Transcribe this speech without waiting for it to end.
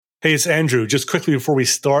Hey, it's Andrew. Just quickly before we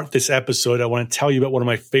start this episode, I want to tell you about one of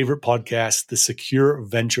my favorite podcasts, the Secure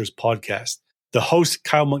Ventures podcast. The host,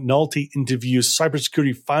 Kyle McNulty, interviews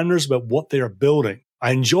cybersecurity founders about what they are building.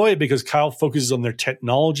 I enjoy it because Kyle focuses on their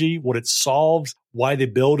technology, what it solves, why they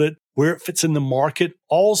build it, where it fits in the market.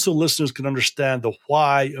 Also, listeners can understand the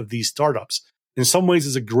why of these startups. In some ways,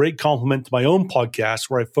 it's a great complement to my own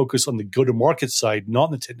podcast where I focus on the go-to-market side, not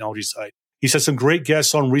on the technology side. He's had some great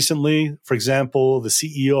guests on recently. For example, the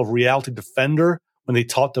CEO of Reality Defender, when they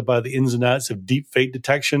talked about the ins and outs of deep fake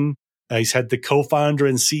detection. He's had the co-founder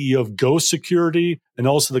and CEO of Ghost Security, and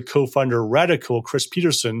also the co-founder of Radical, Chris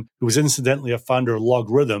Peterson, who was incidentally a founder of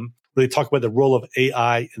Logarithm, where they talk about the role of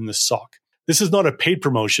AI in the SOC. This is not a paid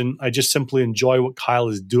promotion. I just simply enjoy what Kyle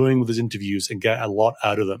is doing with his interviews and get a lot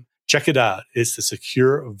out of them. Check it out. It's the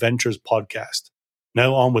Secure Ventures podcast.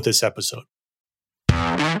 Now on with this episode.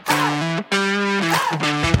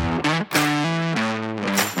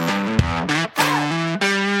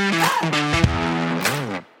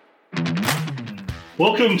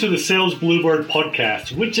 Welcome to the Sales Bluebird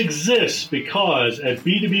podcast, which exists because at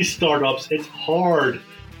B2B startups, it's hard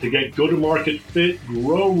to get go-to-market fit,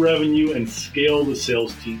 grow revenue, and scale the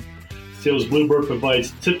sales team. Sales Bluebird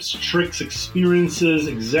provides tips, tricks, experiences,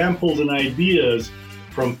 examples, and ideas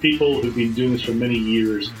from people who've been doing this for many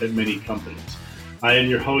years at many companies. I am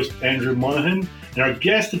your host, Andrew Monahan, and our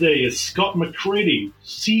guest today is Scott McCrady,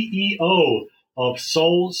 CEO of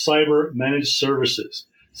SolCyber Managed Services.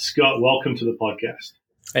 Scott, welcome to the podcast.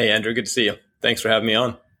 Hey, Andrew. Good to see you. Thanks for having me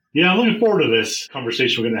on. Yeah, I'm looking forward to this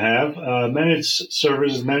conversation we're going to have. Managed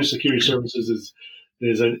security services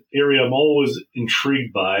is an area I'm always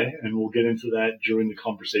intrigued by, and we'll get into that during the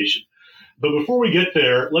conversation. But before we get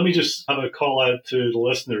there, let me just have a call out to the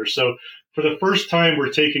listeners. So for the first time,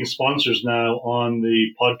 we're taking sponsors now on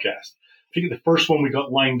the podcast. I think the first one we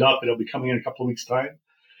got lined up, it'll be coming in a couple of weeks' time.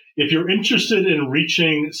 If you're interested in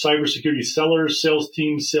reaching cybersecurity sellers, sales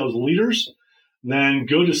teams, sales leaders, then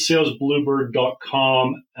go to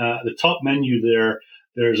salesbluebird.com. The top menu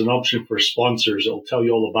there's an option for sponsors. It'll tell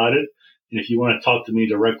you all about it. And if you want to talk to me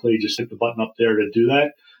directly, just hit the button up there to do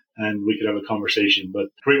that, and we could have a conversation. But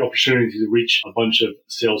great opportunity to reach a bunch of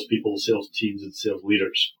salespeople, sales teams, and sales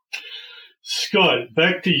leaders. Scott,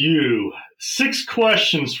 back to you. 6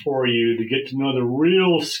 questions for you to get to know the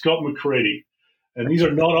real Scott McCrady. And these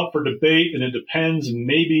are not up for debate, and it depends, and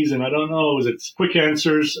maybes, and I don't know. It's quick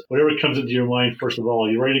answers, whatever comes into your mind, first of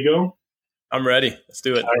all. You ready to go? I'm ready. Let's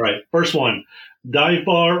do it. All right. First one, dive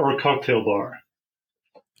bar or cocktail bar?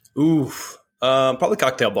 Probably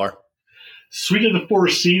cocktail bar. Suite of the Four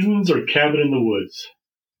Seasons or cabin in the woods?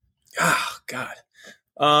 Oh, God.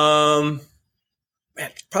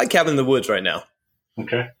 Probably cabin in the woods right now.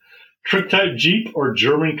 Okay. Trick type Jeep or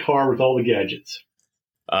German car with all the gadgets?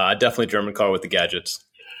 Definitely German car with the gadgets.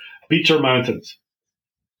 Beach or mountains?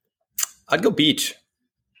 I'd go beach.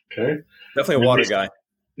 Okay. Definitely a water guy.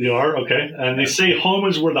 You are? Okay. And they say home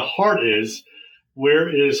is where the heart is. Where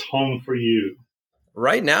is home for you?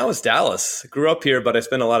 Right now it's Dallas. I grew up here, but I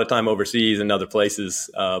spent a lot of time overseas and other places.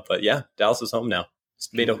 But yeah, Dallas is home now.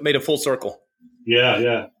 It's made a full circle.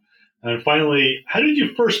 Yeah. And finally, how did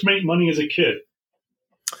you first make money as a kid?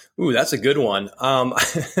 Ooh, that's a good one.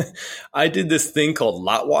 I did this thing called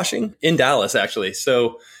lot washing in Dallas, actually.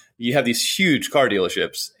 So you have these huge car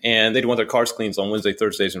dealerships, and they'd want their cars cleaned on Wednesday,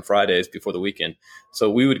 Thursdays, and Fridays before the weekend.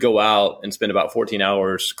 So we would go out and spend about 14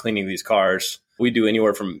 hours cleaning these cars. We do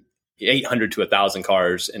anywhere from 800 to 1,000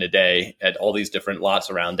 cars in a day at all these different lots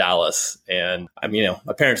around Dallas. And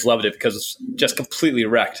my parents loved it because it's just completely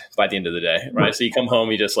wrecked by the end of the day, right? So you come home,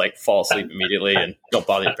 you just fall asleep immediately and don't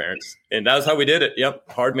bother your parents. And that was how we did it. Yep.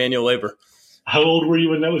 Hard manual labor. How old were you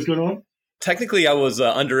when that was going on? Technically, I was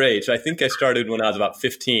underage. I think I started when I was about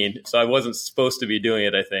 15. So I wasn't supposed to be doing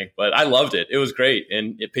it, I think. But I loved it. It was great.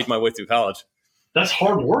 And it paid my way through college. That's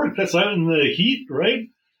hard work. That's out in the heat, right?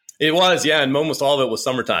 It was, yeah, and almost all of it was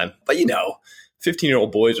summertime. But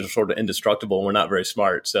 15-year-old boys are sort of indestructible, and we're not very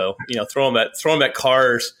smart. So throw them at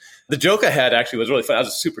cars. The joke I had actually was really fun. I was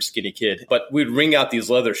a super skinny kid, but we'd wring out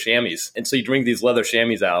these leather chamois, and so you'd wring these leather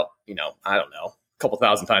chamois out. I don't know, a couple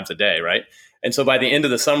thousand times a day, right? And so by the end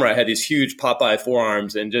of the summer, I had these huge Popeye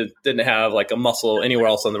forearms and just didn't have a muscle anywhere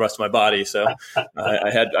else on the rest of my body. So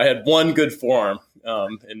I had one good forearm,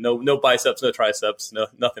 and no biceps, no triceps,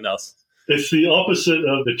 nothing else. It's the opposite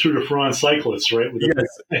of the Tour de France cyclists, right?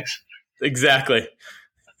 Yes, exactly.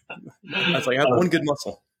 I was I have one good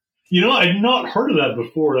muscle. I've not heard of that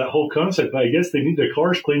before, that whole concept. But I guess they need their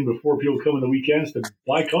cars cleaned before people come on the weekends to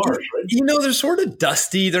buy cars, right? They're sort of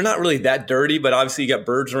dusty. They're not really that dirty, but obviously you got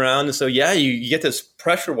birds around. And so, you get this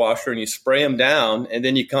pressure washer and you spray them down. And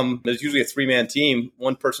then there's usually a 3-man team.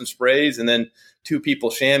 One person sprays and then 2 people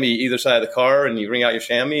chamois either side of the car. And you wring out your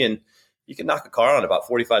chamois and you can knock a car on about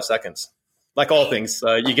 45 seconds. Like all things,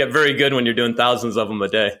 you get very good when you're doing thousands of them a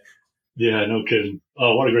day. Yeah, no kidding.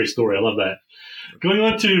 Oh, what a great story. I love that. Going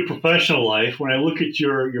on to professional life, when I look at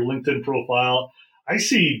your LinkedIn profile, I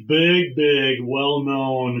see big,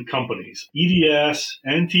 well-known companies. EDS,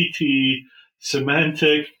 NTT,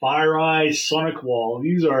 Symantec, FireEye, SonicWall.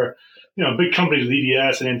 These are, big companies with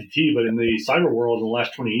EDS and NTT, but in the cyber world in the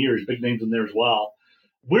last 20 years, big names in there as well.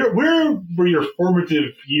 Where were your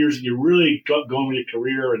formative years that you really got going with your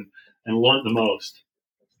career and learned the most?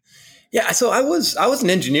 Yeah, so I was an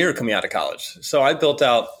engineer coming out of college. So I built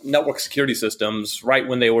out network security systems right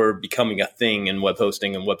when they were becoming a thing in web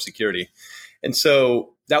hosting and web security. And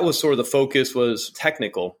so that was sort of the focus, was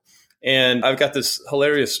technical. And I've got this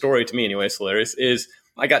hilarious story, to me anyway, it's hilarious, is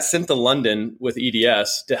I got sent to London with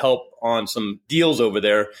EDS to help on some deals over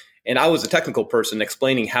there. And I was a technical person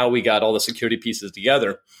explaining how we got all the security pieces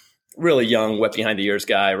together. Really young, wet behind the ears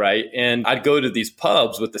guy, right? And I'd go to these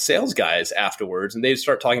pubs with the sales guys afterwards, and they'd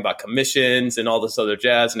start talking about commissions and all this other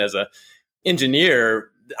jazz. And as an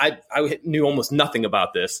engineer, I knew almost nothing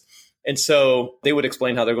about this. And so they would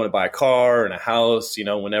explain how they're going to buy a car and a house,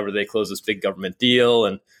 whenever they close this big government deal.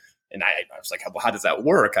 And I was like, well, how does that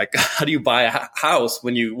work? How do you buy a house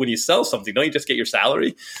when you sell something? Don't you just get your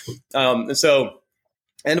salary? And so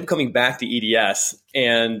I ended up coming back to EDS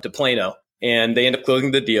and to Plano. And they ended up closing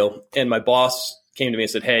the deal. And my boss came to me and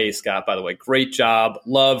said, "Hey, Scott, by the way, great job.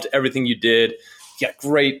 Loved everything you did. You got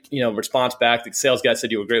great, response back. The sales guy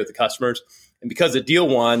said you were great with the customers. And because the deal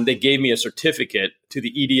won, they gave me a certificate to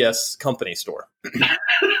the EDS company store."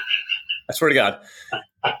 I swear to God.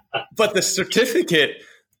 But the certificate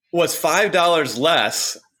was $5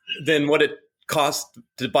 less than what it cost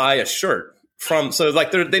to buy a shirt so they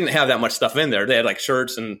didn't have that much stuff in there. They had like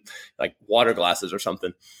shirts and like water glasses or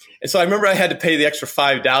something. And so I remember I had to pay the extra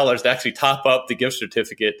 $5 to actually top up the gift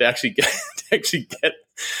certificate to actually get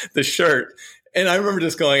the shirt. And I remember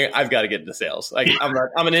just going, I've got to get into sales. Like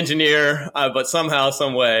I'm an engineer, but somehow,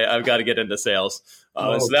 some way, I've got to get into sales.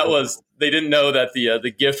 So that was, they didn't know that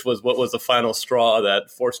the gift was what was the final straw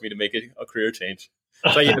that forced me to make a career change.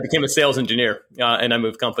 So I became a sales engineer, and I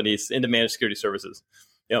moved companies into managed security services.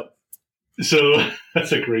 Yep. So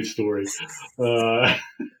that's a great story.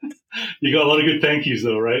 You got a lot of good thank yous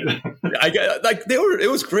though, right? It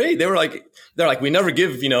was great. They're like, we never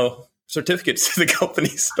give, certificates to the company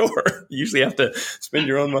store. You usually have to spend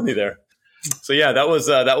your own money there. So yeah, that was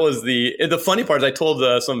the funny part is I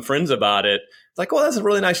told some friends about it. It's like, well, that's a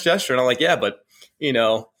really nice gesture. And I'm like, yeah, but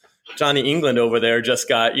Johnny England over there just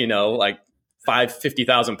got, like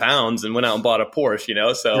 50,000 pounds and went out and bought a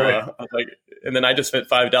Porsche, so right. I was like, and then I just spent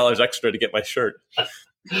 $5 extra to get my shirt,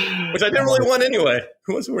 which I didn't really want anyway.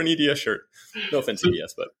 Who wants to wear an EDS shirt? No offense to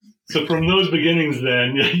EDS, but. So from those beginnings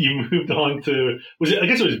then you moved on to, I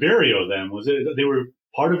guess it was Vario then, was it? They were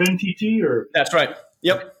part of NTT or? That's right.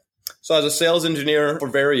 Yep. So I was a sales engineer for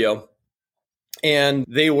Vario. And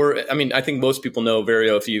they were, I think most people know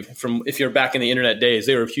Vario if you're back in the internet days,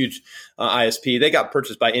 they were a huge ISP. They got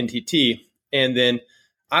purchased by NTT. And then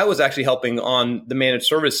I was actually helping on the managed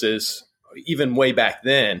services even way back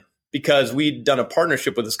then because we'd done a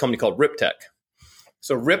partnership with this company called Riptech.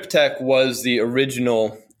 So Riptech was the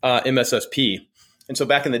original MSSP. And so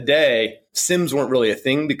back in the day, SIMs weren't really a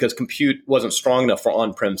thing because compute wasn't strong enough for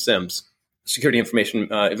on-prem SIMs, security information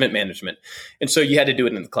event management. And so you had to do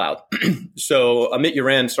it in the cloud. So Amit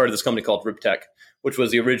Yaran started this company called Riptech, which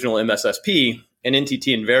was the original MSSP, and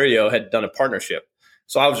NTT and Vario had done a partnership.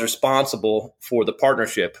 So I was responsible for the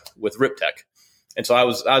partnership with Riptech. And so I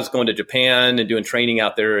was going to Japan and doing training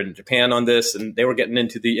out there in Japan on this, and they were getting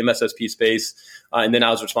into the MSSP space. And then I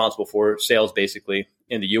was responsible for sales basically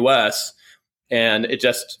in the US. And it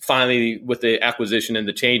just finally, with the acquisition and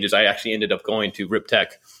the changes, I actually ended up going to Riptech,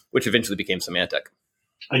 which eventually became Symantec.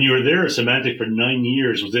 And you were there at Symantec for 9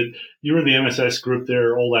 years. You were in the MSS group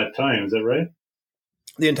there all that time, is that right?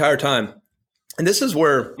 The entire time. And this is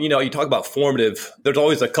where, you talk about formative. There's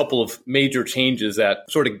always a couple of major changes that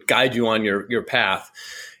sort of guide you on your path.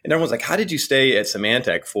 And everyone's like, how did you stay at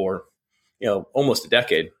Symantec for, almost a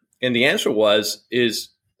decade? And the answer is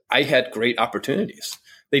I had great opportunities.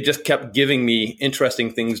 They just kept giving me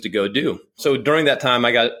interesting things to go do. So during that time,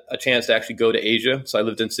 I got a chance to actually go to Asia. So I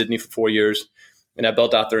lived in Sydney for 4 years, and I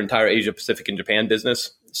built out their entire Asia Pacific and Japan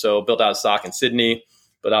business. So built out a SOC in Sydney,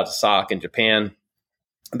 built out a SOC in Japan.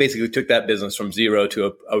 I basically took that business from zero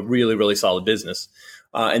to a really, really solid business.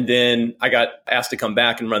 And then I got asked to come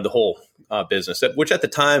back and run the whole business, which at the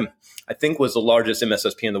time I think was the largest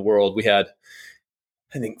MSSP in the world. We had,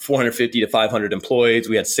 I think, 450 to 500 employees.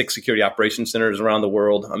 We had 6 security operations centers around the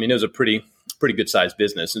world. I mean, it was a pretty good sized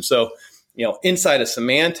business. And so, inside of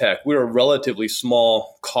Symantec, we were a relatively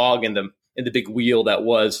small cog in the big wheel that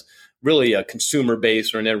was really a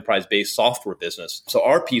consumer-based or an enterprise-based software business. So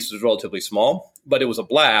our piece was relatively small, but it was a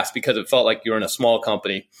blast because it felt like you were in a small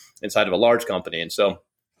company inside of a large company. And so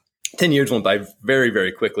 10 years went by very,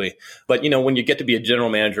 very quickly. But, when you get to be a general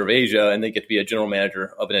manager of Asia and then get to be a general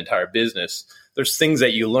manager of an entire business, there's things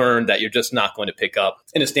that you learn that you're just not going to pick up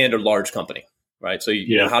in a standard large company, right? So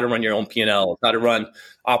you know how to run your own P&L, how to run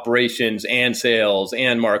operations and sales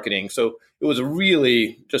and marketing. So it was a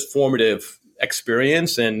really just formative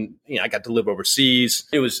experience. And, I got to live overseas.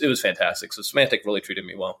 It was fantastic. So Symantec really treated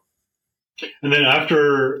me well. And then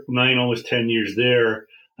after almost 10 years there,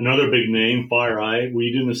 another big name, FireEye. Were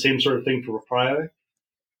you doing the same sort of thing for FireEye?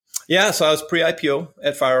 Yeah, so I was pre-IPO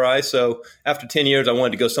at FireEye. So after 10 years, I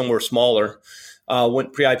wanted to go somewhere smaller.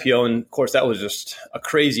 Went pre-IPO, and of course, that was just a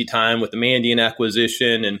crazy time with the Mandiant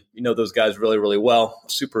acquisition. And those guys really, really well.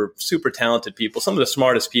 Super, super talented people. Some of the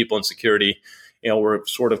smartest people in security, were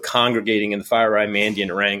sort of congregating in the FireEye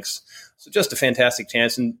Mandiant ranks. So just a fantastic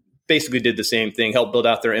chance, and basically did the same thing, helped build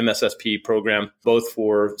out their MSSP program, both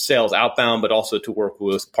for sales outbound, but also to work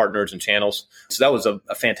with partners and channels. So that was a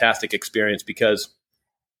fantastic experience because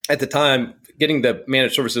at the time, getting the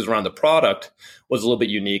managed services around the product was a little bit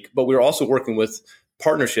unique, but we were also working with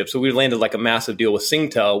partnerships. So we landed like a massive deal with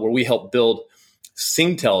Singtel where we helped build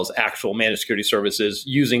Singtel's actual managed security services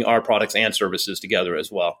using our products and services together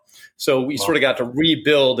as well. So we sort of got to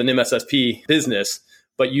rebuild an MSSP business,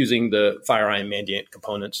 but using the FireEye and Mandiant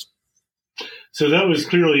components. So that was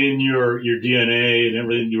clearly in your DNA and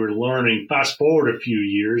everything you were learning. Fast forward a few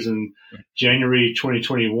years, in January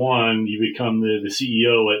 2021, you become the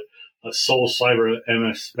CEO at SolCyber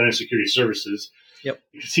Managed Security Services. Yep.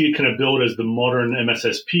 You can see it kind of built as the modern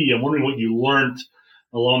MSSP. I'm wondering what you learned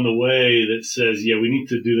along the way that says, we need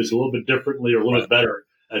to do this a little bit differently or a little bit better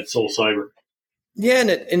at SolCyber. Yeah,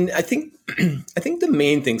 and I think the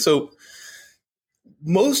main thing. So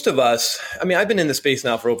most of us, I've been in the space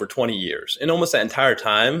now for over 20 years, and almost that entire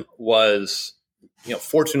time was,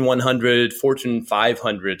 Fortune 100, Fortune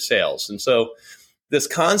 500 sales. And so this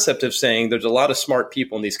concept of saying there's a lot of smart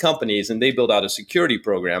people in these companies and they build out a security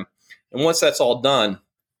program. And once that's all done,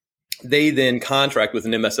 they then contract with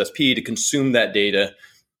an MSSP to consume that data,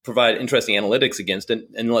 provide interesting analytics against it,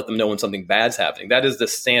 and let them know when something bad's happening. That is the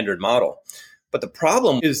standard model. But the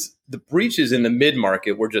problem is the breaches in the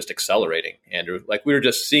mid-market were just accelerating, Andrew. Like we were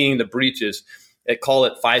just seeing the breaches at, call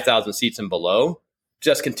it 5,000 seats and below,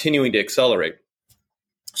 just continuing to accelerate.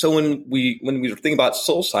 So when we were thinking about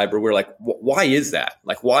SolCyber, we're like, why is that?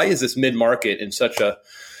 Like, why is this mid-market in such a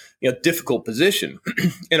difficult position?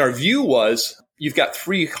 And our view was, you've got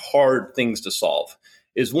 3 hard things to solve.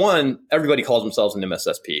 Is one, everybody calls themselves an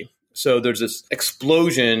MSSP. So there's this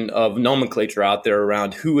explosion of nomenclature out there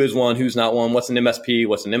around who is one, who's not one, what's an MSP,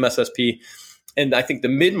 what's an MSSP. And I think the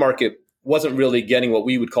mid-market wasn't really getting what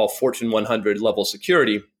we would call Fortune 100 level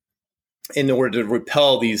security in order to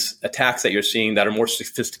repel these attacks that you're seeing that are more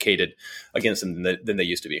sophisticated against them than they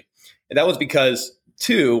used to be. And that was because,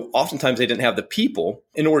 2, oftentimes they didn't have the people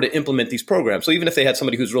in order to implement these programs. So even if they had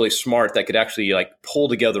somebody who's really smart that could actually pull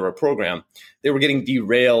together a program, they were getting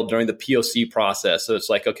derailed during the POC process. So it's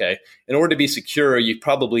like, okay, in order to be secure, you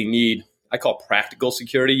probably need, I call practical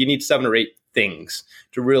security. You need 7 or 8 things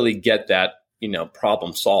to really get that,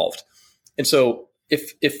 problem solved. And so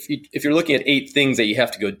if you're looking at 8 things that you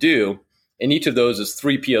have to go do, and each of those is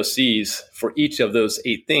 3 POCs for each of those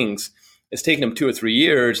 8 things, it's taken them 2 or 3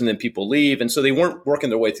 years, and then people leave. And so they weren't working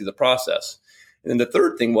their way through the process. And then the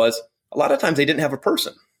third thing was, a lot of times they didn't have a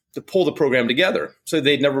person to pull the program together. So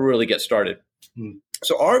they'd never really get started.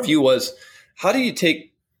 So our view was, how do you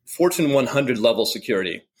take Fortune 100 level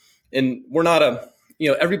security? And we're not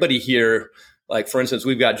everybody here, like for instance,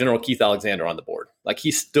 we've got General Keith Alexander on the board. Like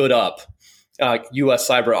he stood up U.S.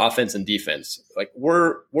 cyber offense and defense. Like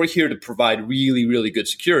we're here to provide really, really good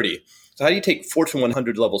security. So how do you take Fortune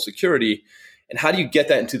 100 level security and how do you get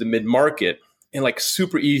that into the mid-market and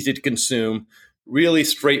super easy to consume, really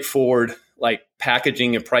straightforward,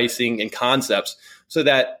 packaging and pricing and concepts so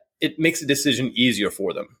that it makes a decision easier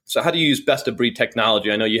for them. So how do you use best of breed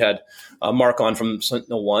technology? I know you had Mark on from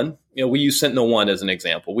SentinelOne. We use SentinelOne as an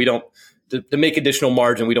example. We don't, to make additional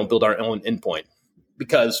margin, we don't build our own endpoint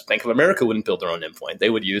because Bank of America wouldn't build their own endpoint. They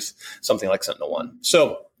would use something like SentinelOne.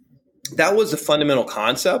 So that was the fundamental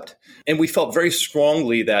concept. And we felt very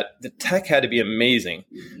strongly that the tech had to be amazing,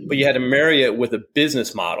 but you had to marry it with a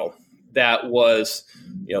business model that was,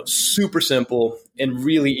 super simple and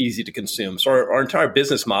really easy to consume. So our entire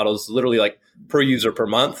business model is literally like per user per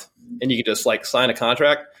month, and you can just like sign a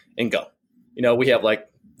contract and go. We have like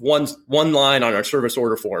one line on our service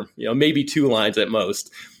order form, maybe 2 lines at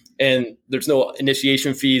most. And there's no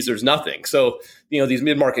initiation fees. There's nothing. So, these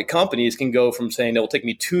mid-market companies can go from saying it will take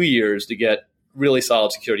me 2 years to get really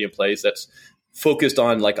solid security in place that's focused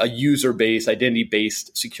on like a user-based,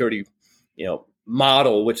 identity-based security,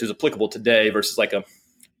 model, which is applicable today versus like a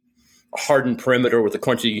hardened perimeter with a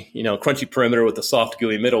crunchy perimeter with a soft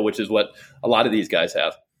GUI middle, which is what a lot of these guys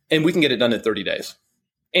have. And we can get it done in 30 days.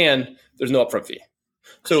 And there's no upfront fee.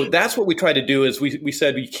 So that's what we try to do is we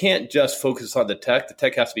said you can't just focus on the tech. The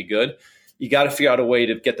tech has to be good. You got to figure out a way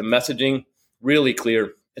to get the messaging really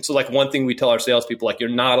clear. And so like one thing we tell our salespeople, like you're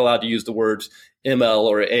not allowed to use the words ML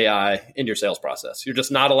or AI in your sales process. You're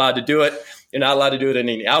just not allowed to do it. You're not allowed to do it in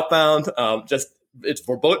any outbound. It's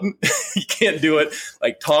verboten. You can't do it.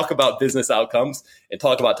 Like talk about business outcomes and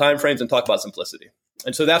talk about timeframes and talk about simplicity.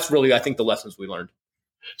 And so that's really, I think, the lessons we learned.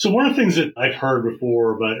 So one of the things that I've heard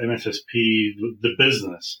before about MSSP, the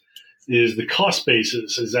business, is the cost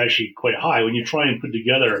basis is actually quite high. When you try and put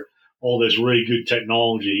together all this really good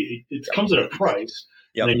technology, it comes at a price.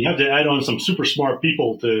 Yep. And then you have to add on some super smart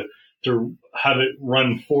people to have it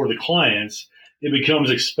run for the clients. It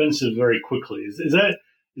becomes expensive very quickly. Is that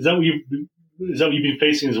what you've been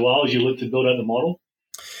facing as well as you look to build out the model?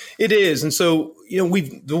 It is. And so,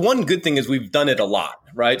 the one good thing is we've done it a lot,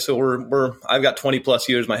 right? So I've got 20 plus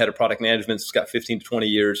years. My head of product management's got 15 to 20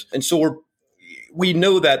 years. And so we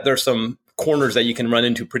know that there's some corners that you can run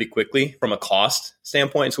into pretty quickly from a cost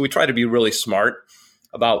standpoint. So we try to be really smart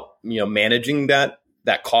about, managing that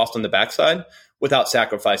cost on the backside without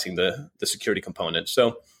sacrificing the security component.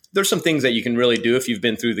 So there's some things that you can really do if you've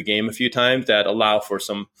been through the game a few times that allow for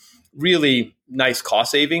some really nice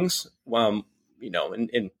cost savings, and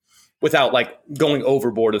without like going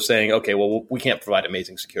overboard of saying, okay, well, we can't provide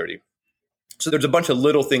amazing security. So there's a bunch of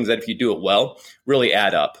little things that if you do it well, really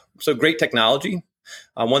add up. So great technology.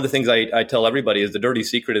 One of the things I tell everybody is the dirty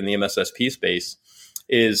secret in the MSSP space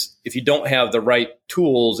is if you don't have the right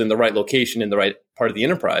tools in the right location in the right part of the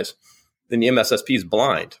enterprise, then the MSSP is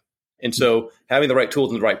blind. And so having the right tools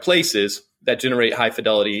in the right places that generate high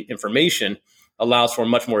fidelity information allows for a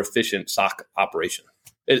much more efficient SOC operation,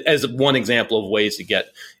 as one example of ways to get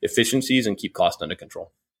efficiencies and keep costs under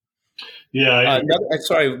control. Yeah.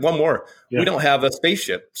 One more. Yeah. We don't have a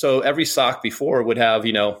spaceship. So every SOC before would have,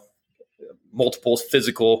 multiple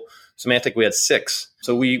physical. Symantec, we had 6.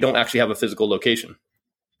 So we don't actually have a physical location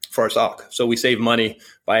for our SOC. So we save money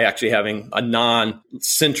by actually having a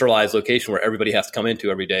non-centralized location where everybody has to come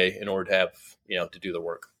into every day in order to have, to do the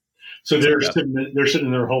work. So they're sitting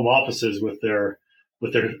in their home offices with their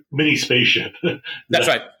mini spaceship. That's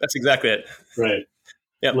right. That's exactly it. Right.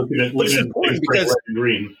 Yeah. Looking at important because red and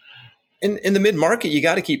green. In the mid-market, you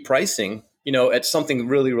got to keep pricing, at something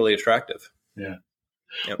really, really attractive. Yeah.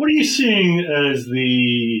 Yep. What are you seeing as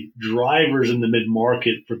the drivers in the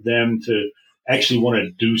mid-market for them to actually want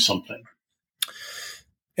to do something?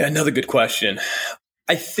 Yeah, another good question.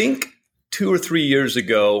 I think 2 or 3 years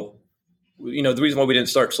ago, the reason why we didn't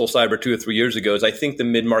start SolCyber 2 or 3 years ago is I think the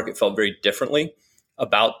mid-market felt very differently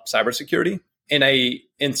about cybersecurity.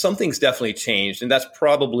 And some things definitely changed. And that's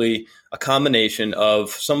probably a combination of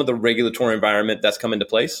some of the regulatory environment that's come into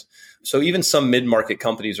place. So even some mid-market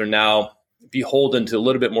companies are now beholden to a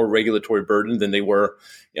little bit more regulatory burden than they were,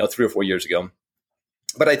 3 or 4 years ago.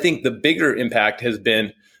 But I think the bigger impact has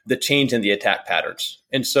been the change in the attack patterns.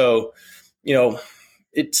 And so,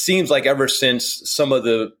 it seems like ever since some of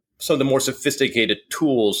the more sophisticated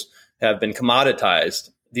tools have been commoditized,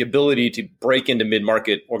 the ability to break into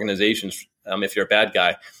mid-market organizations, if you're a bad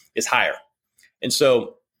guy, is higher. And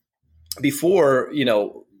so before,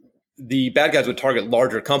 the bad guys would target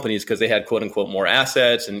larger companies because they had quote unquote more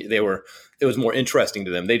assets and it was more interesting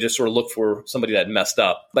to them. They just sort of looked for somebody that messed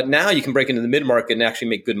up. But now you can break into the mid-market and actually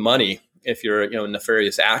make good money if you're a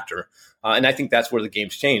nefarious actor. And I think that's where the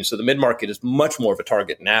game's changed. So the mid-market is much more of a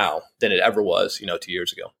target now than it ever was, 2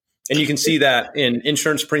 years ago. And you can see that in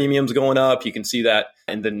insurance premiums going up. You can see that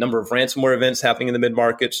in the number of ransomware events happening in the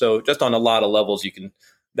mid-market. So just on a lot of levels, you can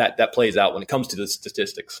that plays out when it comes to the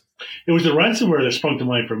statistics. It was the ransomware that sprung to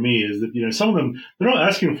mind for me is that, some of them, they're not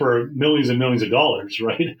asking for millions and millions of dollars,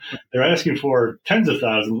 right? They're asking for tens of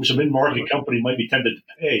thousands, which a mid-market company might be tempted to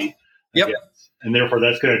pay. Yep. And therefore,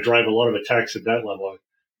 that's going to drive a lot of attacks at that level.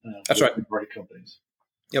 That's right. Mid-market companies.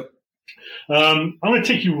 Yep. I'm going to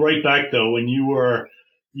take you right back, though, when you were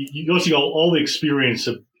you also got all the experience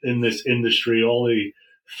in this industry, all the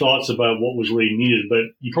thoughts about what was really needed, but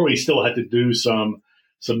you probably still had to do some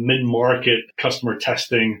mid-market customer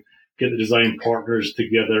testing, get the design partners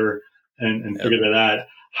together and figure that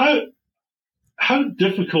out. How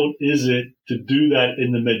difficult is it to do that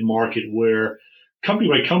in the mid-market where company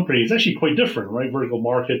by company is actually quite different, right? Vertical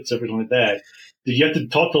markets, everything like that. Did you have to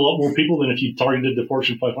talk to a lot more people than if you targeted the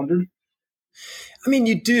Fortune 500? I mean,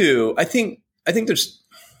 you do. I think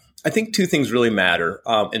two things really matter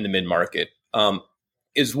in the mid-market.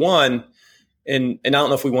 Is one, and I don't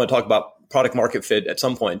know if we want to talk about product market fit at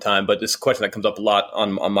some point in time, but this question that comes up a lot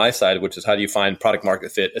on my side, which is how do you find product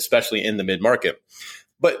market fit, especially in the mid-market?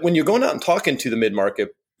 But when you're going out and talking to the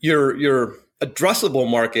mid-market, your addressable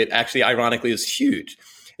market actually, ironically, is huge.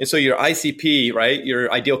 And so your ICP, right,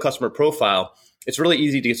 your ideal customer profile, it's really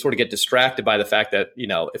easy to sort of get distracted by the fact that,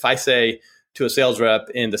 if I say to a sales rep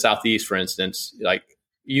in the Southeast, for instance, like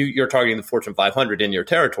you're targeting the Fortune 500 in your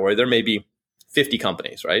territory, there may be 50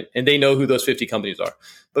 companies, right? And they know who those 50 companies are.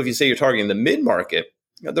 But if you say you're targeting the mid-market,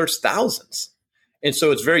 there's thousands. And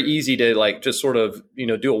so it's very easy to just sort of,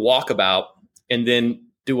 do a walkabout and then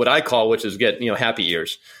do what I call, which is get, happy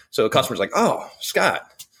ears. So the customer's like, oh,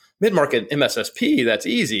 Scott, mid-market MSSP, that's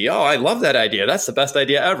easy. Oh, I love that idea. That's the best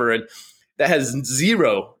idea ever. And that has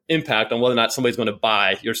zero impact on whether or not somebody's going to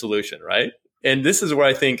buy your solution, right? And this is where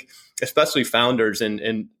I think, especially founders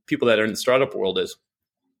and people that are in the startup world is,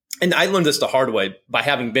 and I learned this the hard way by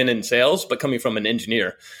having been in sales, but coming from an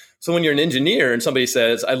engineer. So when you're an engineer and somebody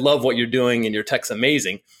says, I love what you're doing and your tech's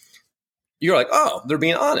amazing, you're like, oh, they're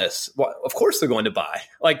being honest. Well, of course they're going to buy.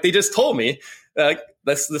 Like they just told me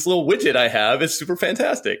this little widget I have is super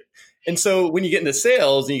fantastic. And so when you get into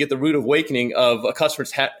sales and you get the rude awakening of a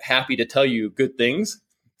customer's happy to tell you good things,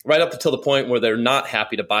 right up until the point where they're not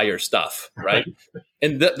happy to buy your stuff, right?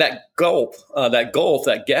 And that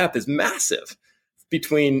gap is massive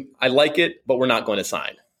between I like it, but we're not going to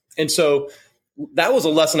sign. And so that was a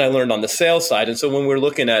lesson I learned on the sales side. And so when we're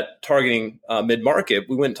looking at targeting mid-market,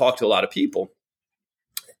 we went and talked to a lot of people.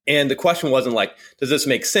 And the question wasn't like, does this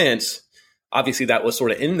make sense? Obviously, that was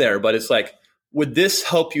sort of in there, but it's like, would this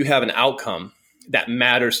help you have an outcome that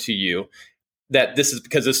matters to you? That this is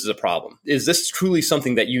because this is a problem. Is this truly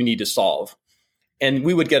something that you need to solve? And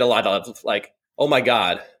we would get a lot of like, oh my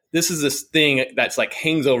God, this is this thing that's like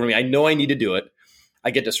hangs over me. I know I need to do it.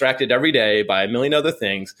 I get distracted every day by a million other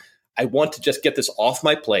things. I want to just get this off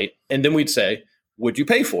my plate. And then we'd say, would you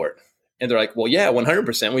pay for it? And they're like, well, yeah,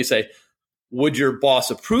 100%. We say, would your boss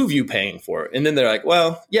approve you paying for it? And then they're like,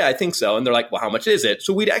 well, yeah, I think so. And they're like, well, how much is it?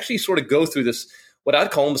 So we'd actually sort of go through this, what I'd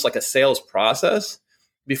call almost like a sales process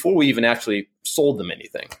before we even actually sold them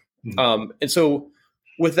anything. Mm-hmm. And so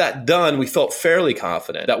with that done, we felt fairly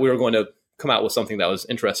confident that we were going to come out with something that was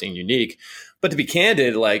interesting and unique. But to be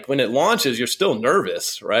candid, like when it launches, you're still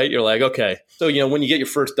nervous, right? You're like, okay. So, when you get your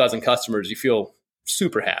first dozen customers, you feel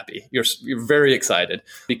super happy. You're very excited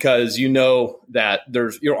because you know that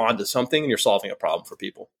you're onto something and you're solving a problem for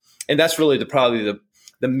people. And that's really probably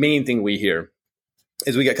the main thing we hear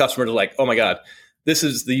is we get customers like, oh my God, this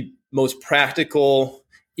is the most practical,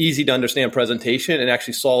 easy to understand presentation and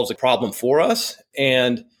actually solves a problem for us.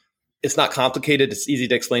 And it's not complicated. It's easy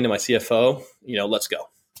to explain to my CFO, let's go.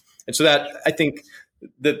 And so that I think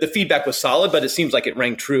the feedback was solid, but it seems like it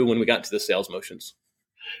rang true when we got into the sales motions.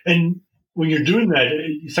 And when you're doing that,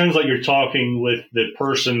 it sounds like you're talking with the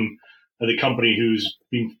person at the company who's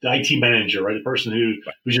being the IT manager, right? The person who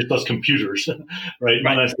just does computers, right?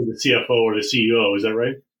 Not necessarily the CFO or the CEO. Is that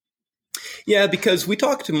right? Yeah, because we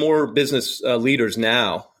talk to more business leaders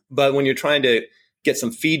now, but when you're trying to get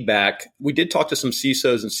some feedback, we did talk to some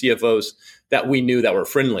CISOs and CFOs that we knew that were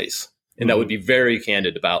friendlies and that would be very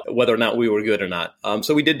candid about whether or not we were good or not.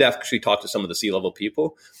 So we did actually talk to some of the C-level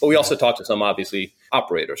people, but we also talked to some, obviously,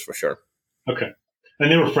 operators for sure. Okay.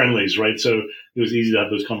 And they were friendlies, right? So it was easy to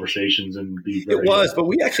have those conversations and be very... It was, but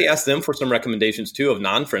we actually asked them for some recommendations, too, of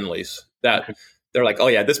non-friendlies that they're like, oh,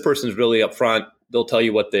 yeah, this person's really upfront. They'll tell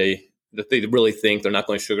you what they really think. They're not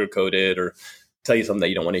going to sugarcoat it or tell you something that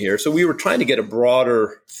you don't want to hear. So we were trying to get a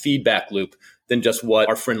broader feedback loop than just what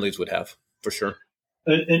our friendlies would have, for sure.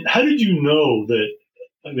 And how did you know that,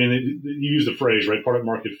 you use the phrase, right, product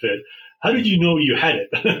market fit. How did you know you had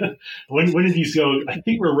it? When did you go, I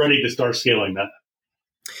think we're ready to start scaling that?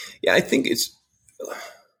 Yeah, I think it's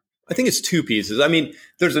two pieces.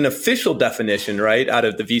 There's an official definition, right, out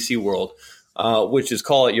of the VC world, which is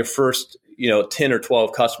call it your first, 10 or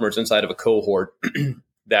 12 customers inside of a cohort.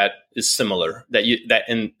 that is similar,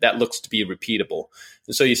 that looks to be repeatable.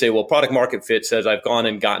 And so you say, well, product market fit says I've gone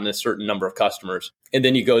and gotten a certain number of customers. And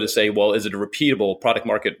then you go to say, well, is it a repeatable product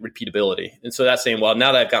market repeatability? And so that's saying, well,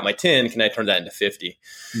 now that I've got my 10, can I turn that into 50?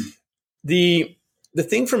 The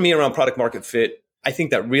thing for me around product market fit, I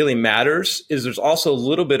think that really matters is there's also a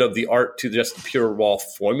little bit of the art to just the pure raw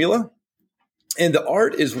formula. And the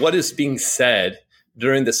art is what is being said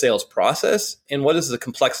during the sales process and what is the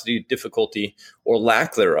complexity, difficulty, or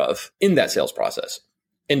lack thereof in that sales process.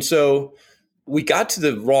 And so we got to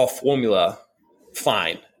the raw formula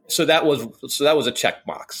fine. So that was a check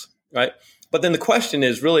box, right? But then the question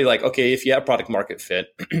is really like, okay, if you have product market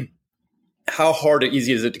fit, how hard or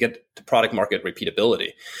easy is it to get to product market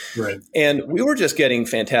repeatability? Right. And we were just getting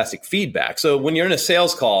fantastic feedback. So when you're in a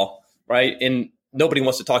sales call, right, and nobody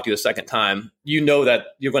wants to talk to you a second time, you know that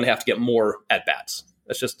you're going to have to get more at bats.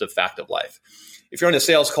 That's just a fact of life. If you're in a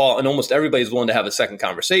sales call and almost everybody's willing to have a second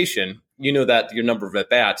conversation, you know that your number of at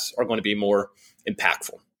bats are going to be more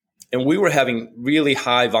impactful. And we were having really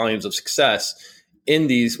high volumes of success in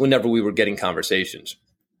these whenever we were getting conversations.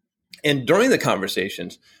 And during the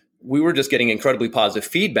conversations, we were just getting incredibly positive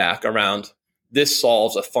feedback around this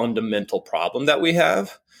solves a fundamental problem that we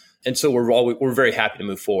have. And so we're very happy to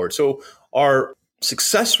move forward. So our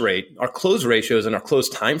success rate, our close ratios, and our close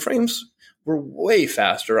timeframes were way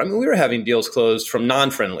faster. I mean, we were having deals closed from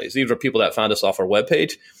non-friendlies. These were people that found us off our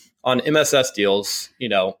webpage on MSS deals,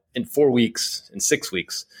 in 4 weeks, in 6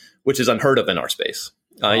 weeks, which is unheard of in our space.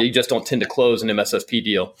 You just don't tend to close an MSSP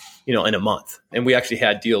deal, in a month. And we actually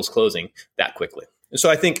had deals closing that quickly. And so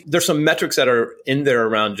I think there's some metrics that are in there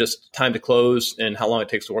around just time to close and how long it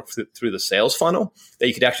takes to work through the sales funnel that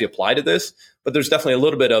you could actually apply to this. But there's definitely a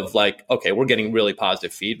little bit of like, okay, we're getting really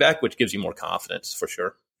positive feedback, which gives you more confidence for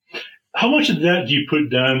sure. How much of that do you put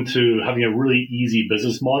down to having a really easy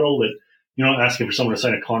business model that you're not asking for someone to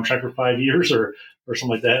sign a contract for 5 years or something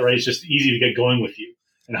like that, right? It's just easy to get going with you.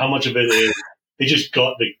 And how much of it is they just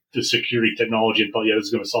got the security technology and thought, yeah, this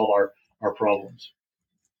is going to solve our problems?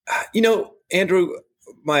 Andrew,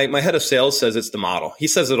 my head of sales says it's the model. He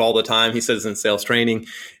says it all the time. He says in sales training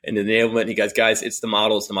and enablement, he goes, guys, it's the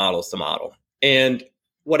model, it's the model, it's the model. And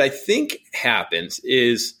what I think happens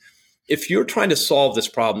is if you're trying to solve this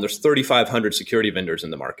problem, there's 3,500 security vendors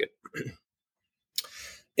in the market.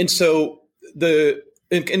 And so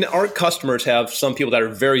and our customers have some people that are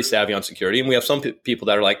very savvy on security. And we have some people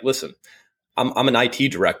that are like, listen, I'm an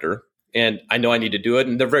IT director and I know I need to do it.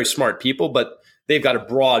 And they're very smart people, but they've got a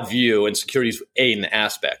broad view and security is an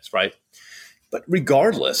aspect, right? But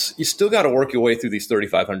regardless, you still got to work your way through these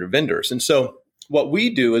 3,500 vendors. And so what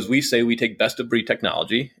we do is we say we take best of breed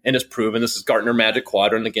technology, and it's proven. This is Gartner Magic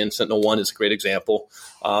Quadrant. Again, SentinelOne is a great example.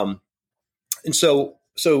 And so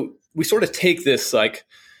we sort of take this like,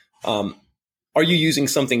 are you using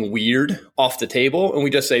something weird off the table? And we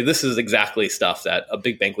just say, this is exactly stuff that a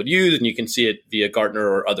big bank would use, and you can see it via Gartner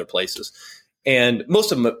or other places. And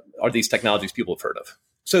most of them are these technologies people have heard of.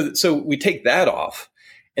 So we take that off,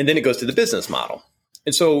 and then it goes to the business model.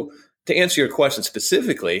 And so to answer your question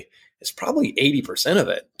specifically, it's probably 80% of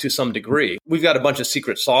it to some degree. We've got a bunch of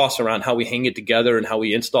secret sauce around how we hang it together and how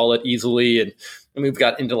we install it easily. And we've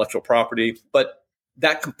got intellectual property. But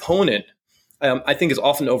that component, I think, is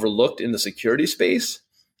often overlooked in the security space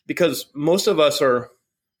because most of us are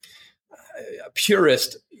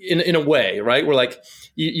purist in a way, right? We're like,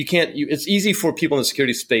 you can't, it's easy for people in the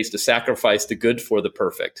security space to sacrifice the good for the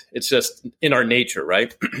perfect. It's just in our nature,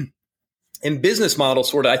 right? And business model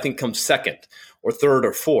sort of, I think, comes second or third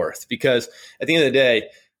or fourth, because at the end of the day,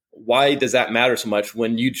 why does that matter so much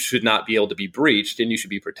when you should not be able to be breached and you should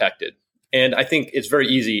be protected? And I think it's very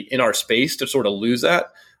easy in our space to sort of lose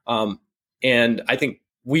that. And I think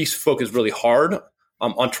we focus really hard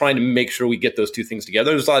on trying to make sure we get those two things together.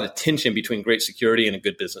 There's a lot of tension between great security and a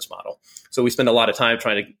good business model. So we spend a lot of time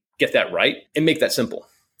trying to get that right and make that simple.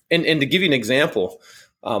 And to give you an example,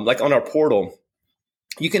 like on our portal,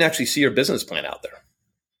 you can actually see your business plan out there.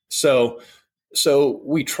 So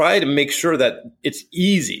we try to make sure that it's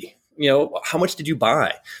easy. How much did you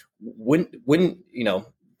buy? When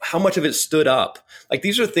how much of it stood up? Like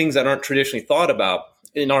these are things that aren't traditionally thought about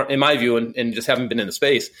in my view, and just haven't been in the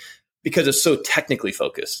space because it's so technically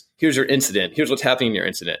focused. Here's your incident. Here's what's happening in your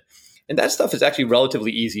incident. And that stuff is actually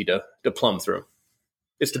relatively easy to plumb through.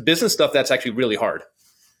 It's the business stuff that's actually really hard.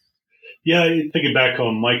 Yeah, thinking back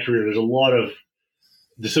on my career, there's a lot of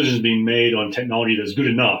decisions being made on technology that's good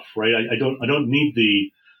enough, right? I don't need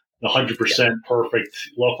the 100% perfect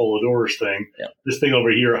lock all the doors thing. Yeah. This thing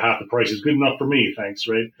over here, half the price is good enough for me, thanks,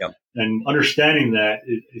 right? Yeah. And understanding that,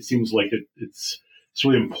 it seems like it's it's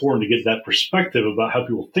really important to get that perspective about how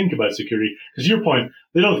people think about security. Because to your point,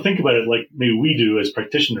 they don't think about it like maybe we do as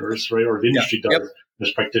practitioners, right? Or the industry does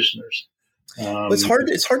as practitioners. But it's hard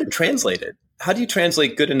to translate it. How do you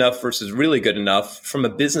translate good enough versus really good enough from a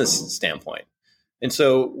business standpoint? And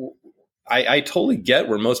so I totally get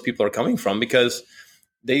where most people are coming from, because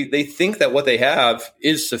they think that what they have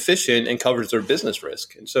is sufficient and covers their business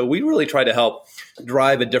risk. And so we really try to help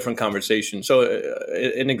drive a different conversation. So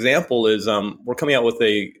an example is we're coming out with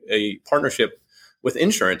a partnership with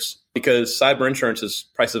insurance, because cyber insurance's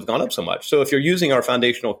prices have gone up so much. So if you're using our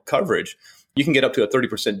foundational coverage, you can get up to a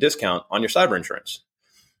 30% discount on your cyber insurance.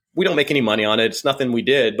 We don't make any money on it. It's nothing we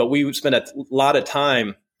did, but we spent a lot of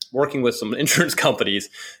time working with some insurance companies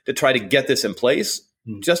to try to get this in place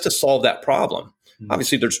just to solve that problem.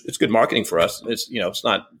 Obviously, it's good marketing for us. It's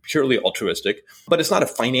not purely altruistic, but it's not a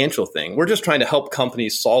financial thing. We're just trying to help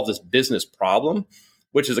companies solve this business problem,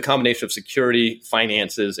 which is a combination of security,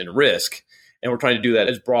 finances, and risk. And we're trying to do that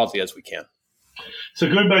as broadly as we can. So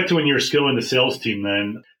going back to when you were scaling the sales team,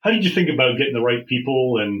 then how did you think about getting the right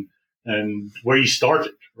people and where you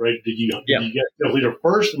started? Right? Did you get sales leader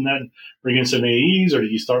first and then bring in some AEs, or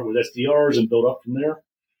did you start with SDRs and build up from there?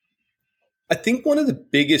 I think one of the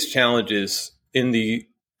biggest challenges in the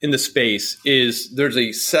space is there's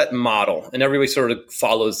a set model, and everybody sort of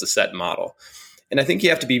follows the set model. And I think you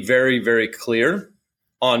have to be very, very clear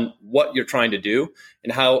on what you're trying to do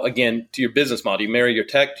and how, again, to your business model, you marry your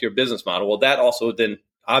tech to your business model. Well, that also then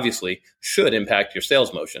obviously should impact your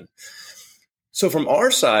sales motion. So from our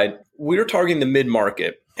side, we're targeting the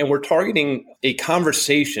mid-market, and we're targeting a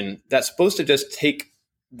conversation that's supposed to just take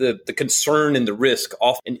the concern and the risk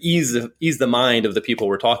off and ease the mind of the people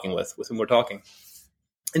we're talking with whom we're talking.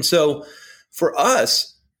 And so for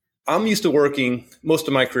us, I'm used to working most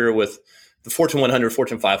of my career with the Fortune 100,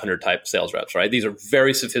 Fortune 500 type sales reps, right? These are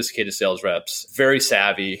very sophisticated sales reps, very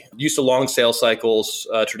savvy, used to long sales cycles.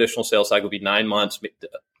 Traditional sales cycle would be 9 months,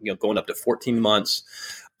 going up to 14 months.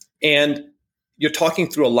 And you're talking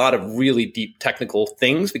through a lot of really deep technical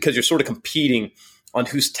things, because you're sort of competing on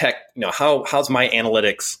whose tech, how's my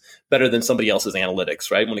analytics better than somebody else's analytics,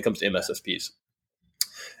 right? When it comes to MSSPs.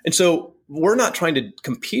 And so we're not trying to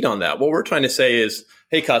compete on that. What we're trying to say is,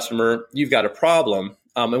 hey, customer, you've got a problem.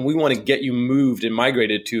 And we want to get you moved and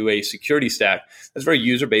migrated to a security stack that's very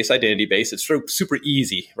user-based, identity-based. It's super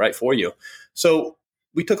easy, right, for you. So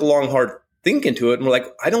we took a long, hard think into it, and we're like,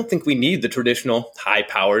 I don't think we need the traditional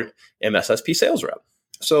high-powered MSSP sales rep.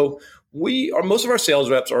 So most of our sales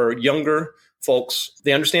reps are younger folks.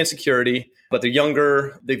 They understand security, but they're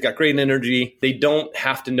younger. They've got great energy. They don't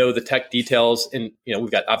have to know the tech details. And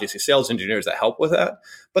we've got obviously sales engineers that help with that,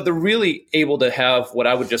 but they're really able to have what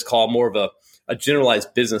I would just call more of a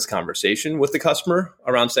generalized business conversation with the customer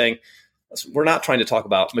around saying, we're not trying to talk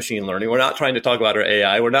about machine learning. We're not trying to talk about our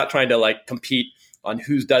AI. We're not trying to compete on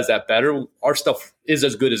who does that better. Our stuff is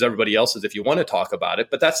as good as everybody else's if you want to talk about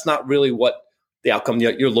it, but that's not really what the outcome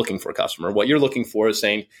you're looking for, a customer. What you're looking for is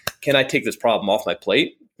saying, can I take this problem off my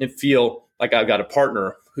plate and feel like I've got a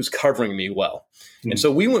partner who's covering me well? Mm-hmm. And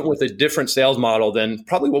so we went with a different sales model than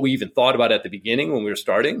probably what we even thought about at the beginning when we were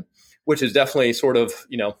starting, which is definitely sort of,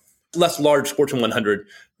 less large Fortune 100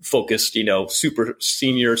 focused, super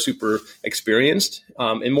senior, super experienced,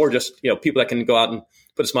 and more just, people that can go out and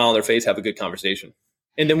put a smile on their face, have a good conversation.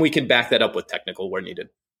 And then we can back that up with technical where needed.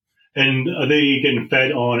 And are they getting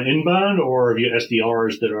fed on inbound, or have you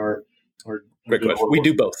SDRs that are Great question. We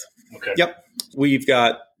do both. Okay. Yep. We've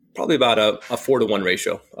got probably about a 4-to-1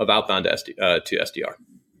 ratio of outbound to SDR.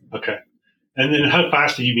 Okay. And then how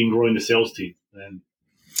fast have you been growing the sales team then?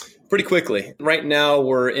 Pretty quickly. Right now,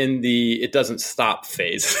 we're in the it doesn't stop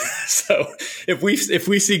phase. So if we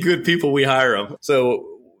see good people, we hire them. So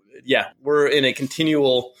yeah, we're in a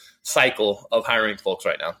continual cycle of hiring folks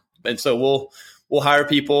right now. And so we'll hire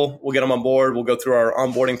people, we'll get them on board, we'll go through our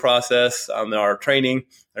onboarding process, our training,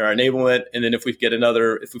 and our enablement. And then if we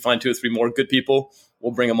find 2 or 3 more good people,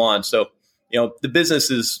 we'll bring them on. So, the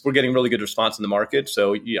business we're getting really good response in the market.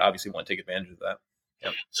 So you obviously want to take advantage of that.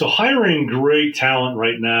 Yep. So hiring great talent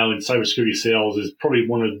right now in cybersecurity sales is probably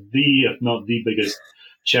one of the, if not the biggest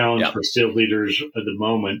challenge for sales leaders at the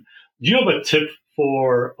moment. Do you have a tip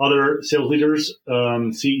for other sales leaders,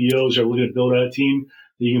 CEOs who are looking to build out a team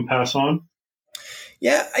that you can pass on?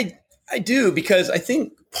 Yeah, I do, because I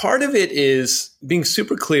think part of it is being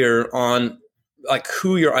super clear on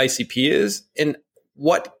who your ICP is and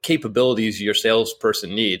what capabilities your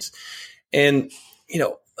salesperson needs. And,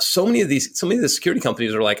 so many of the security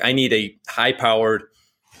companies are like, I need a high-powered,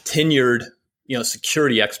 tenured,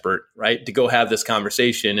 security expert, right, to go have this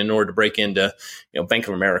conversation in order to break into, Bank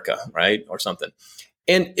of America, right, or something.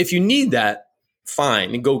 And if you need that,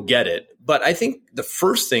 fine, and go get it. But I think the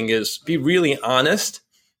first thing is be really honest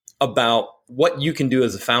about what you can do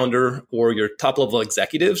as a founder or your top level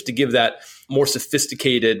executives to give that more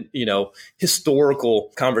sophisticated,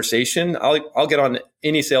 historical conversation. I'll get on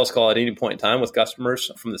any sales call at any point in time with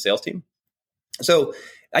customers from the sales team. So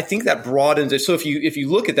I think that broadens it. So if you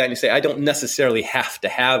look at that and you say, I don't necessarily have to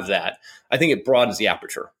have that, I think it broadens the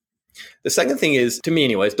aperture. The second thing is, to me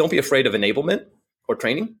anyways, don't be afraid of enablement or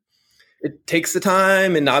training. It takes the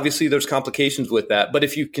time, and obviously there's complications with that. But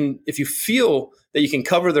if you feel that you can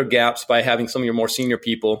cover their gaps by having some of your more senior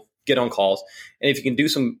people get on calls, and if you can do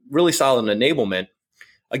some really solid enablement,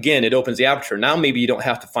 again, it opens the aperture. Now maybe you don't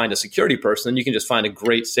have to find a security person. You can just find a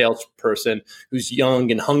great salesperson who's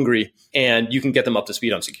young and hungry, and you can get them up to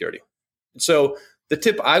speed on security. So the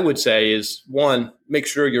tip I would say is, one, make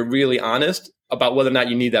sure you're really honest about whether or not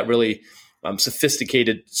you need that really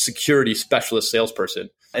sophisticated security specialist salesperson.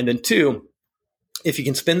 And then two, if you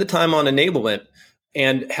can spend the time on enablement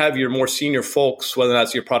and have your more senior folks, whether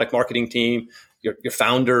that's your product marketing team, your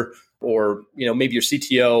founder, or maybe your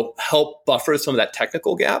CTO, help buffer some of that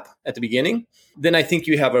technical gap at the beginning, then I think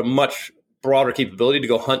you have a much broader capability to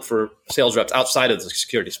go hunt for sales reps outside of the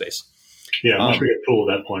security space. Yeah, I'm sure you're cool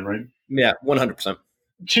at that point, right? Yeah, 100%.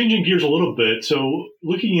 Changing gears a little bit. So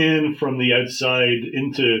looking in from the outside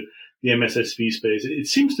into the MSSP space, it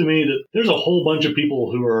seems to me that there's a whole bunch of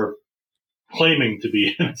people who are claiming to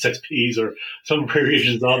be MSSPs or some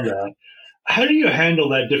variations of that. How do you handle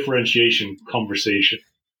that differentiation conversation?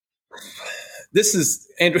 This is,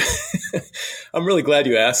 Andrew, I'm really glad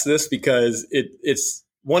you asked this because it's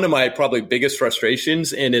one of my probably biggest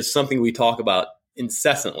frustrations, and it's something we talk about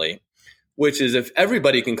incessantly, which is if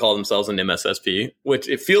everybody can call themselves an MSSP, which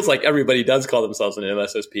it feels like everybody does call themselves an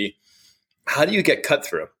MSSP, how do you get cut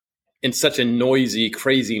through in such a noisy,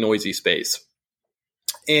 crazy, noisy space?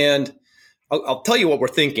 And I'll tell you what we're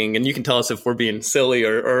thinking, and you can tell us if we're being silly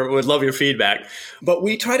or would love your feedback. But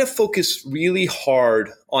we try to focus really hard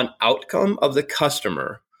on outcome of the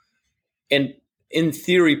customer and, in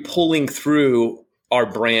theory, pulling through our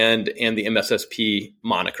brand and the MSSP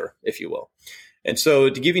moniker, if you will. And so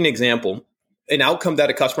to give you an example, an outcome that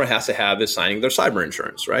a customer has to have is signing their cyber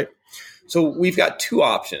insurance, right? So we've got two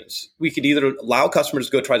options. We could either allow customers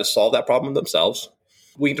to go try to solve that problem themselves.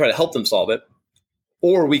 We can try to help them solve it.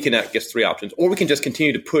 Or we can get three options, or we can just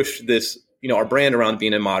continue to push this, our brand around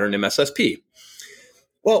being a modern MSSP.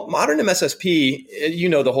 Well, modern MSSP,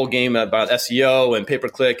 the whole game about SEO and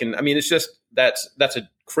pay-per-click. And I mean, it's just, that's a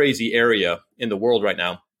crazy area in the world right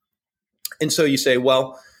now. And so you say,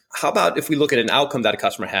 well, how about if we look at an outcome that a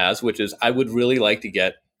customer has, which is, I would really like to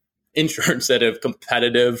get insurance at a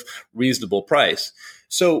competitive, reasonable price.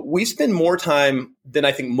 So we spend more time than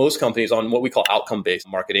I think most companies on what we call outcome-based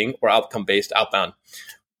marketing or outcome-based outbound,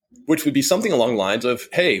 which would be something along the lines of,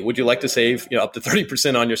 hey, would you like to save up to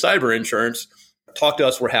 30% on your cyber insurance? Talk to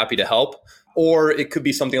us. We're happy to help. Or it could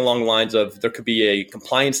be something along the lines of, there could be a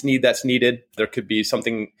compliance need that's needed. There could be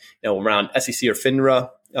something around SEC or FINRA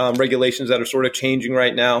regulations that are sort of changing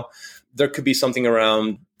right now. There could be something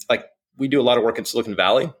around, like, we do a lot of work in Silicon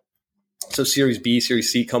Valley. So Series B, Series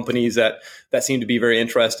C companies that seem to be very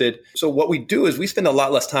interested. So what we do is we spend a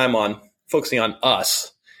lot less time on focusing on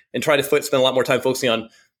us and try to spend a lot more time focusing on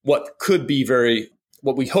what could be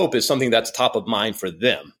what we hope is something that's top of mind for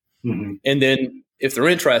them. Mm-hmm. And then if they're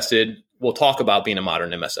interested, we'll talk about being a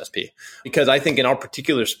modern MSSP. Because I think in our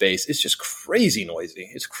particular space, it's just crazy noisy.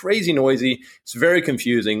 It's crazy noisy. It's very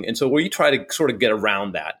confusing. And so we try to sort of get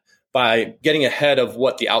around that by getting ahead of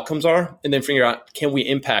what the outcomes are and then figure out, can we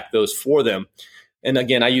impact those for them? And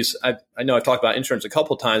again, I know I've talked about insurance a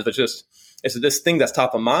couple of times, but it's this thing that's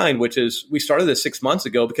top of mind, which is we started this 6 months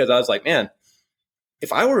ago because I was like, man,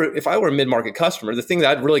 if I were a mid-market customer, the thing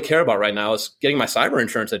that I'd really care about right now is getting my cyber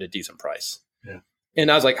insurance at a decent price. Yeah. And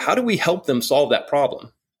I was like, how do we help them solve that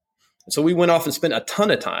problem? And so we went off and spent a ton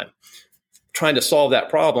of time trying to solve that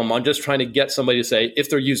problem on just trying to get somebody to say, if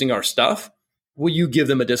they're using our stuff, will you give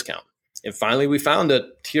them a discount? And finally, we found a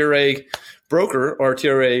Tier A broker or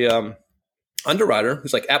Tier A underwriter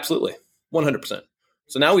who's like, absolutely, 100%.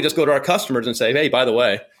 So now we just go to our customers and say, hey, by the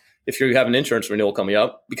way, if you have an insurance renewal coming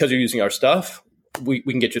up, because you're using our stuff, we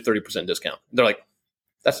can get you a 30% discount. They're like,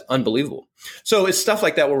 that's unbelievable. So it's stuff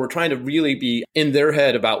like that where we're trying to really be in their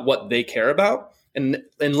head about what they care about and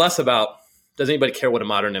less about, does anybody care what a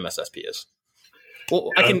modern MSSP is? Well,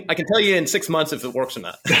 I can tell you in 6 months if it works or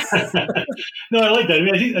not. No, I like that. I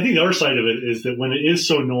mean, I think the other side of it is that when it is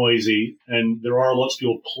so noisy and there are lots of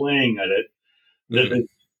people playing at it, that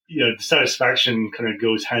the satisfaction kind of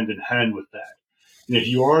goes hand in hand with that. And if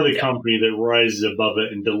you are the company that rises above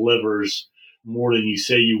it and delivers more than you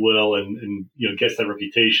say you will and gets that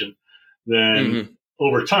reputation, then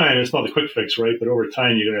over time, it's not the quick fix, right? But over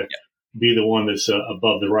time, you're going to be the one that's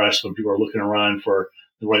above the rest when people are looking around for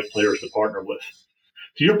the right players to partner with.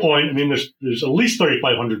 To your point, I mean, there's at least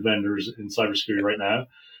 3,500 vendors in cybersecurity right now.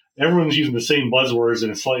 Everyone's using the same buzzwords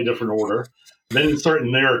in a slightly different order. Then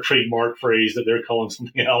inserting their trademark phrase that they're calling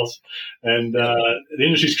something else. And the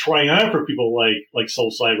industry's crying out for people like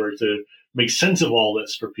SolCyber to make sense of all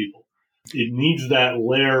this for people. It needs that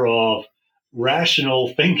layer of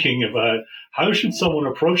rational thinking about how should someone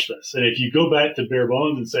approach this. And if you go back to bare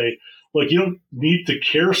bones and say, look, you don't need to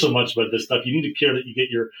care so much about this stuff. You need to care that you get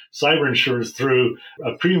your cyber insurance through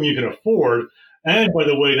a premium you can afford. And by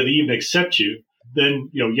the way, that they even accept you, then,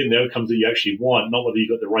 getting the outcomes that you actually want, not whether you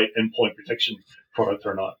got the right endpoint protection product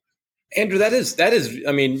or not. Andrew, that is,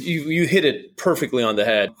 I mean, you hit it perfectly on the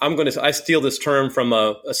head. I steal this term from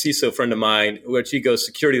a CISO friend of mine, which he goes,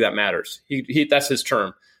 security that matters. That's his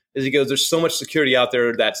term. He goes, there's so much security out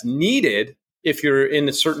there that's needed if you're in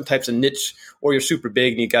a certain types of niche or you're super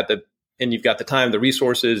big and you've got the time, the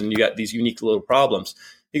resources, and you got these unique little problems.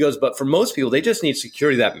 He goes, but for most people, they just need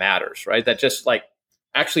security that matters, right? That just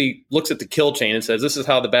actually looks at the kill chain and says, this is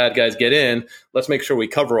how the bad guys get in. Let's make sure we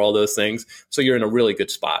cover all those things. So you're in a really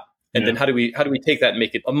good spot. And then how do we take that and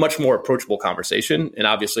make it a much more approachable conversation? And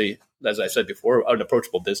obviously, as I said before, an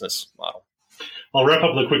approachable business model. I'll wrap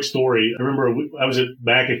up with a quick story. I remember I was at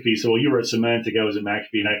McAfee. So while you were at Symantec, I was at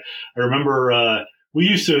McAfee. And I remember we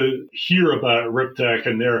used to hear about RipTech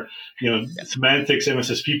and their, Symantec's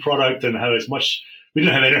MSSP product and how we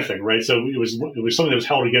didn't have anything, right? So it was something that was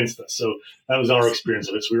held against us. So that was our experience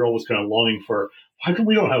of it. So we were always kind of longing for, how come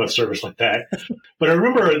we don't have a service like that? But I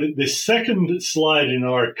remember the second slide in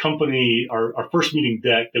our company, our first meeting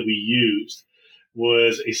deck that we used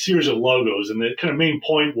was a series of logos. And the kind of main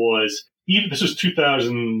point was, this was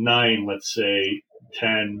 2009, let's say,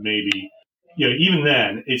 10 maybe. Even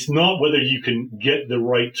then, it's not whether you can get the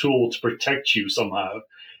right tool to protect you somehow.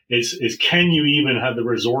 Is can you even have the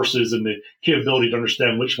resources and the capability to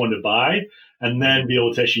understand which one to buy and then be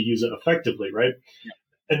able to actually use it effectively, right? Yeah.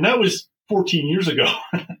 And that was 14 years ago.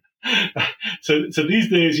 So these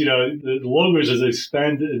days, the logos has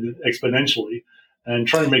expanded exponentially, and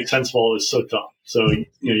trying to make sense of all is so tough. So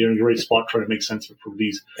you're in a great spot trying to make sense for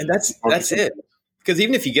these. And that's it. Because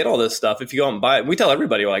even if you get all this stuff, if you go out and buy it, we tell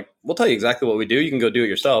everybody, we'll tell you exactly what we do. You can go do it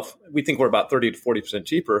yourself. We think we're about 30 to 40%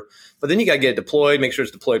 cheaper. But then you got to get it deployed, make sure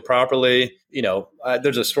it's deployed properly.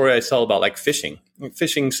 There's a story I tell about phishing.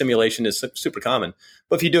 Phishing simulation is super common.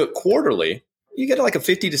 But if you do it quarterly, you get a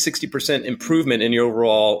 50 to 60% improvement in your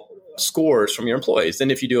overall scores from your employees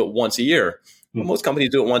than if you do it once a year. Well, most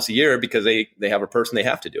companies do it once a year because they have a person they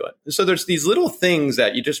have to do it. And so there's these little things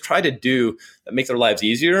that you just try to do that make their lives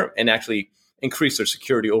easier and actually increase their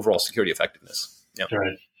overall security effectiveness. Yeah. All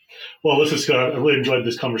right. Well, listen, Scott, I really enjoyed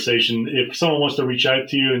this conversation. If someone wants to reach out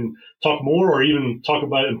to you and talk more or even talk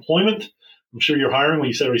about employment, I'm sure you're hiring. When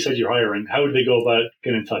you said you're hiring, how would they go about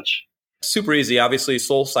getting in touch? Super easy. Obviously,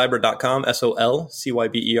 SolCyber.com,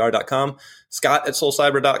 SolCyber.com,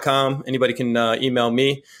 Scott@SolCyber.com. Anybody can email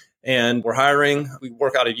me. And we're hiring. We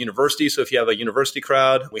work out at university. So if you have a university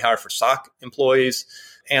crowd, we hire for SOC employees,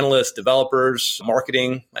 analysts, developers,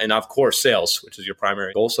 marketing, and of course, sales, which is your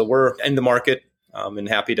primary goal. So we're in the market and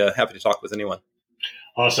happy to talk with anyone.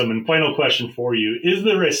 Awesome. And final question for you. Is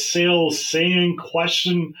there a sales saying,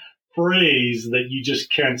 question, phrase that you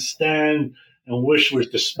just can't stand and wish was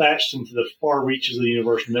dispatched into the far reaches of the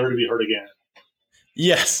universe, never to be heard again?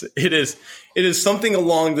 Yes, it is. It is something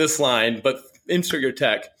along this line, but insert your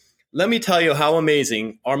tech. Let me tell you how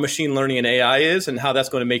amazing our machine learning and AI is and how that's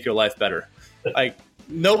going to make your life better.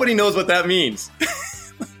 Nobody knows what that means.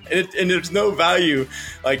 and there's no value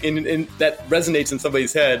in that resonates in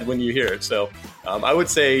somebody's head when you hear it. So I would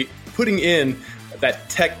say putting in that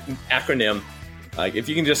tech acronym, if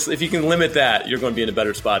you can limit that, you're going to be in a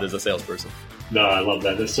better spot as a salesperson. No, I love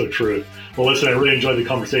that. That's so true. Well, listen, I really enjoyed the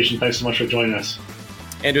conversation. Thanks so much for joining us.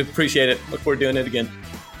 Andrew, appreciate it. Look forward to doing it again.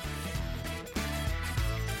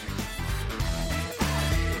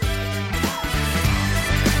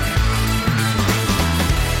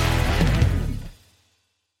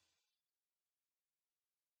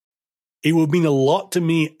 It would mean a lot to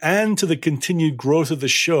me and to the continued growth of the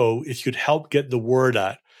show if you could help get the word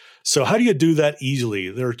out. So how do you do that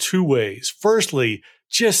easily? There are two ways. Firstly,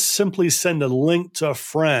 just simply send a link to a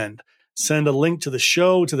friend. Send a link to the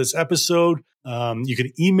show, to this episode. You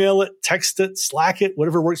can email it, text it, Slack it,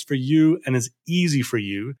 whatever works for you and is easy for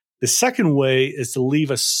you. The second way is to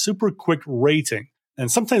leave a super quick rating.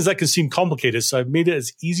 And sometimes that can seem complicated, so I've made it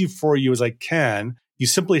as easy for you as I can. you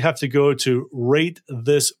simply have to go to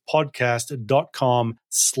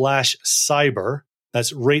ratethispodcast.com/cyber.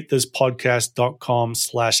 That's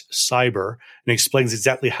ratethispodcast.com/cyber, and it explains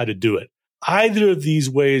exactly how to do it. Either of these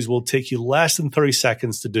ways will take you less than 30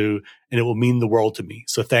 seconds to do, and it will mean the world to me.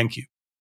 So thank you.